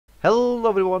Hello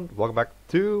everyone, welcome back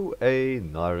to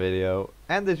another video.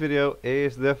 And this video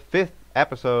is the 5th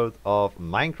episode of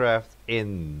Minecraft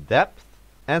in depth.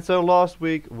 And so last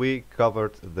week we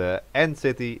covered the end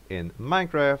city in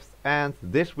Minecraft, and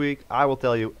this week I will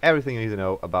tell you everything you need to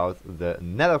know about the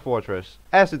Nether fortress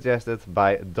as suggested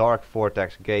by Dark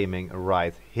Vortex Gaming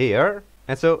right here.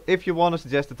 And so if you want to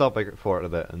suggest a topic for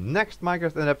the next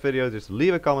Minecraft in depth video, just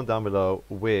leave a comment down below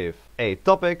with a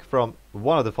topic from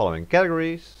one of the following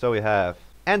categories. So we have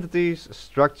entities,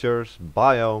 structures,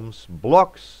 biomes,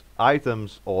 blocks,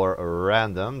 items, or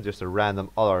random, just a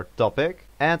random other topic.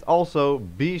 And also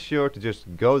be sure to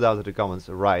just go down to the comments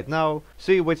right now,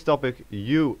 see which topic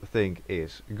you think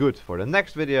is good for the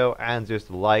next video, and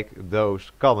just like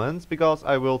those comments, because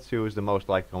I will choose the most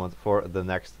liked comment for the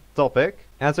next topic.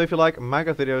 And so if you like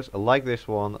Minecraft videos like this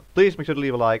one, please make sure to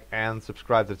leave a like and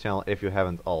subscribe to the channel if you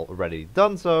haven't already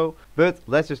done so. But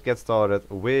let's just get started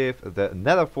with the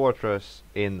Nether fortress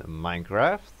in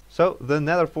Minecraft. So the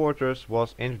Nether fortress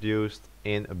was introduced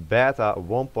in beta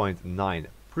 1.9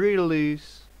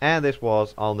 pre-release, and this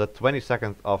was on the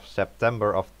 22nd of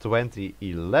September of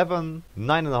 2011.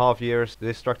 9.5 years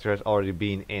this structure has already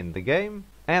been in the game.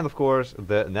 And of course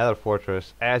the Nether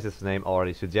fortress, as its name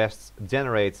already suggests,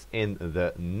 generates in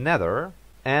the Nether.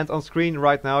 And on screen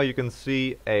right now you can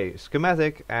see a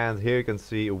schematic, and here you can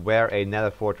see where a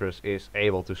Nether fortress is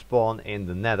able to spawn in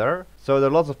the Nether. So there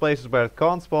are lots of places where it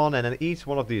can't spawn, and in each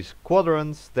one of these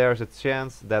quadrants there's a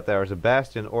chance that there's a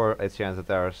bastion or a chance that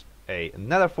there's a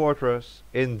Nether fortress.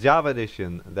 In Java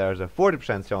edition there's a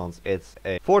 40% chance it's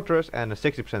a fortress and a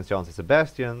 60% chance it's a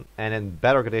bastion, and in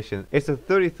Bedrock edition it's a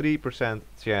 33%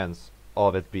 chance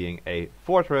of it being a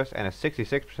fortress and a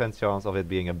 66% chance of it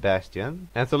being a bastion.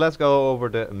 And so let's go over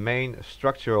the main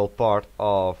structural part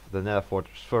of the Nether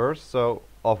fortress first. So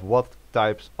of what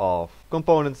types of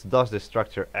components does this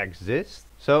structure exist?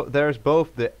 So there's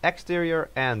both the exterior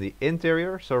and the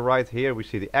interior. So right here we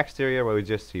see the exterior where we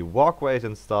just see walkways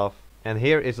and stuff. And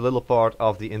here is a little part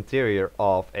of the interior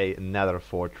of a Nether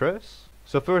fortress.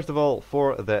 So first of all,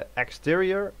 for the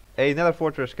exterior, a Nether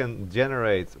fortress can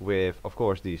generate with, of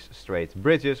course, these straight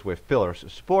bridges with pillars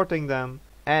supporting them.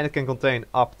 And it can contain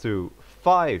up to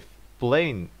 5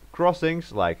 plain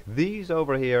crossings like these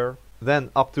over here.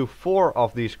 Then up to 4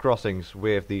 of these crossings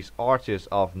with these arches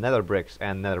of nether bricks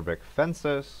and nether brick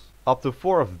fences. Up to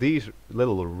 4 of these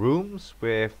little rooms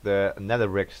with the nether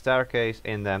brick staircase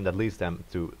in them that leads them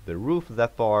to the roof of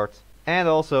that part. And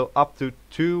also up to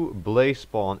 2 blaze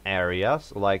spawn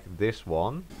areas like this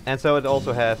one. And so it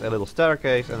also has a little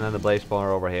staircase and then the blaze spawner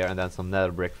over here, and then some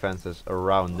nether brick fences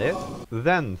around it.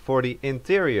 Then for the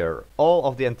interior, all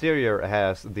of the interior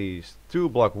has these 2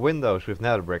 block windows with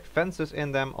nether brick fences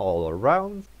in them all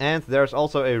around. And there's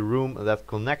also a room that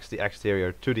connects the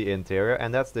exterior to the interior,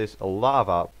 and that's this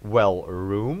lava well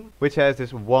room, which has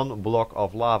this 1 block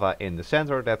of lava in the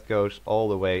center that goes all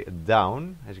the way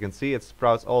down. As you can see, it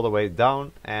sprouts all the way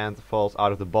down and falls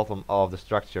out of the bottom of the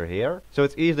structure here. So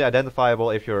it's easily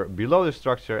identifiable if you're below the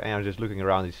structure and you're just looking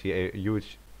around. You see a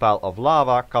huge pile of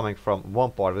lava coming from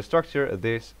one part of the structure.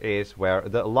 This is where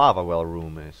the lava well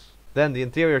room is. Then the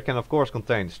interior can of course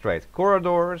contain straight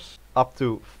corridors, up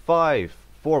to 5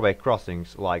 4-way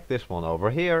crossings like this one over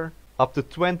here, up to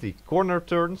 20 corner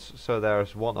turns, so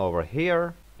there's one over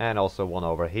here and also one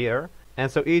over here. And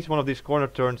so each one of these corner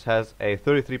turns has a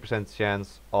 33%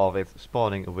 chance of it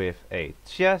spawning with a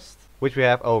chest, which we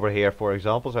have over here for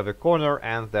example. So I have a corner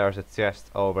and there's a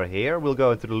chest over here. We'll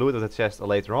go into the loot of the chest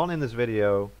later on in this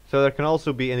video. So there can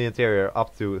also be in the interior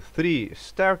up to 3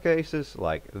 staircases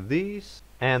like these,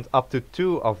 and up to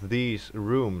 2 of these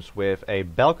rooms with a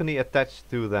balcony attached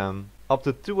to them. Up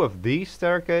to 2 of these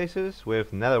staircases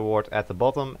with nether wart at the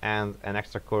bottom and an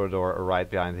extra corridor right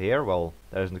behind here. Well,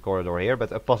 there isn't a corridor here,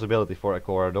 but a possibility for a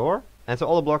corridor. And so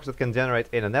all the blocks that can generate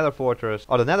in a nether fortress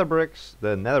are the nether bricks,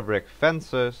 the nether brick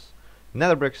fences,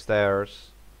 nether brick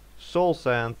stairs, soul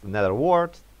sand, nether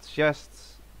wart,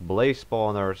 chests, blaze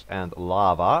spawners and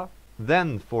lava.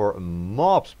 Then for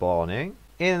mob spawning,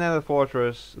 in a nether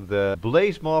fortress, the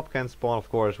blaze mob can spawn of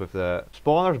course with the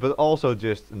spawners, but also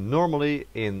just normally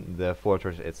in the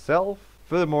fortress itself.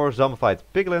 Furthermore, zombified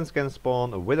piglins can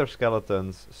spawn, wither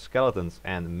skeletons, skeletons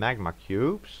and magma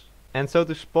cubes. And so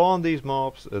to spawn these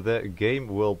mobs, the game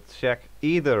will check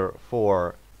either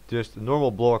for just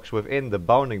normal blocks within the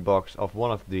bounding box of one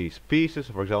of these pieces.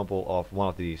 For example, of one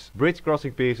of these bridge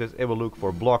crossing pieces, it will look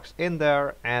for blocks in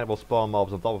there and it will spawn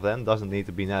mobs on top of them. Doesn't need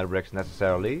to be nether bricks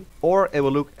necessarily. Or it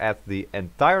will look at the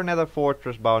entire nether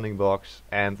fortress bounding box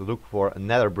and look for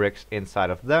nether bricks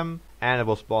inside of them, and it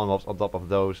will spawn mobs on top of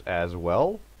those as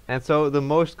well. And so the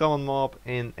most common mob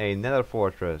in a nether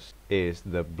fortress is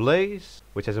the blaze,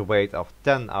 which has a weight of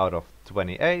 10 out of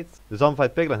 28. The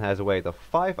zombified piglin has a weight of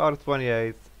 5 out of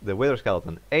 28. The wither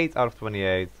skeleton 8 out of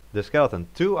 28. The skeleton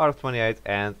 2 out of 28.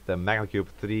 And the magma cube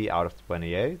 3 out of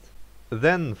 28.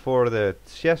 Then for the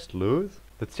chest loot,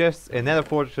 the chests in nether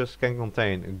fortresses can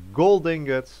contain gold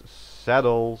ingots,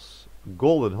 saddles,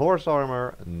 golden horse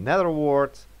armor, nether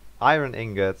wart, iron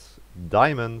ingots,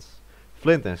 diamonds,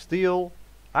 flint and steel,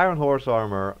 iron horse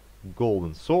armor,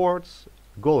 golden swords,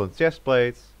 golden chest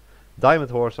plates,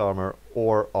 diamond horse armor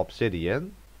or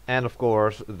obsidian. And of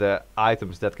course the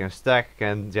items that can stack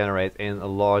can generate in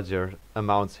larger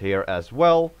amounts here as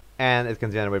well. And it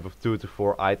can generate with 2 to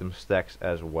 4 item stacks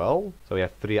as well. So we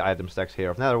have 3 item stacks here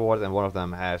of nether wart and one of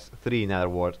them has 3 nether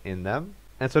wart in them.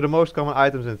 And so the most common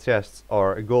items in chests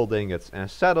are gold ingots and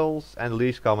saddles, and the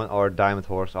least common are diamond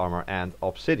horse armor and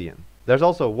obsidian. There's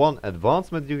also one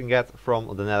advancement you can get from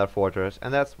the nether fortress,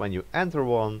 and that's when you enter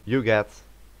one, you get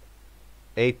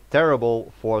a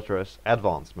terrible fortress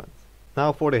advancement.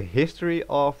 Now for the history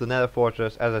of the nether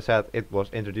fortress, as I said, it was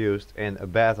introduced in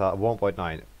beta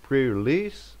 1.9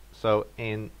 pre-release, so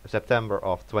in September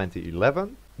of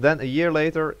 2011. Then a year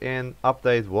later in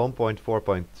update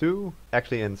 1.4.2,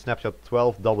 actually in snapshot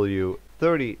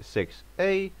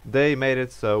 12W36A, they made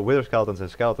it so wither skeletons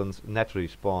and skeletons naturally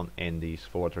spawn in these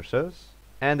fortresses.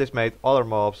 And this made other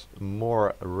mobs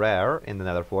more rare in the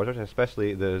nether fortress,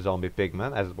 especially the zombie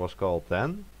pigman as it was called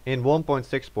then. In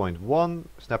 1.6.1,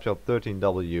 snapshot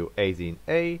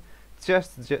 13W18A,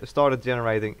 chests started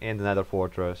generating in the nether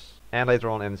fortress. And later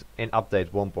on in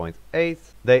update 1.8,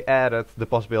 they added the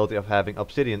possibility of having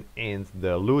obsidian in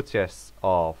the loot chests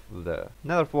of the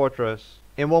nether fortress.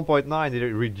 In 1.9 they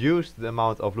reduced the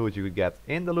amount of loot you could get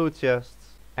in the loot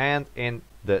chests. And in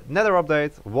the nether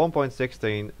update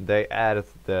 1.16 they added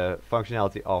the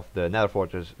functionality of the nether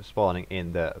fortress spawning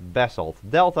in the basalt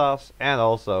deltas and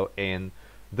also in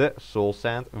the soul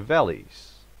sand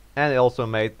valleys. And they also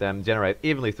made them generate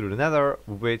evenly through the nether,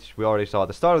 which we already saw at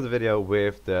the start of the video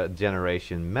with the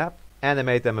generation map. And they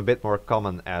made them a bit more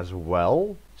common as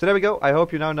well. So there we go. I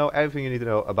hope you now know everything you need to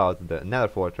know about the nether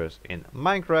fortress in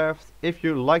Minecraft. If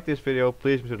you like this video,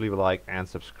 please be sure to leave a like and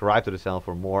subscribe to the channel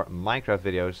for more Minecraft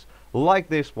videos like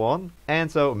this one.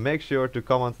 And so make sure to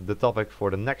comment the topic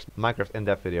for the next Minecraft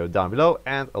in-depth video down below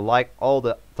and like all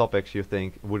the topics you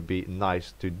think would be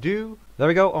nice to do. There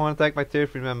we go. I want to thank my tier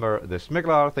 3 member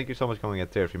DeSmikkelaar. Thank you so much for becoming a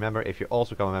tier 3 member. If you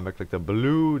also become a member, click the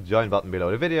blue join button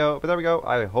below the video. But there we go.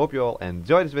 I hope you all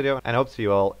enjoyed this video and I hope to see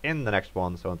you all in the next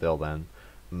one. So until then,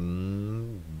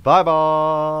 bye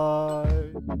bye.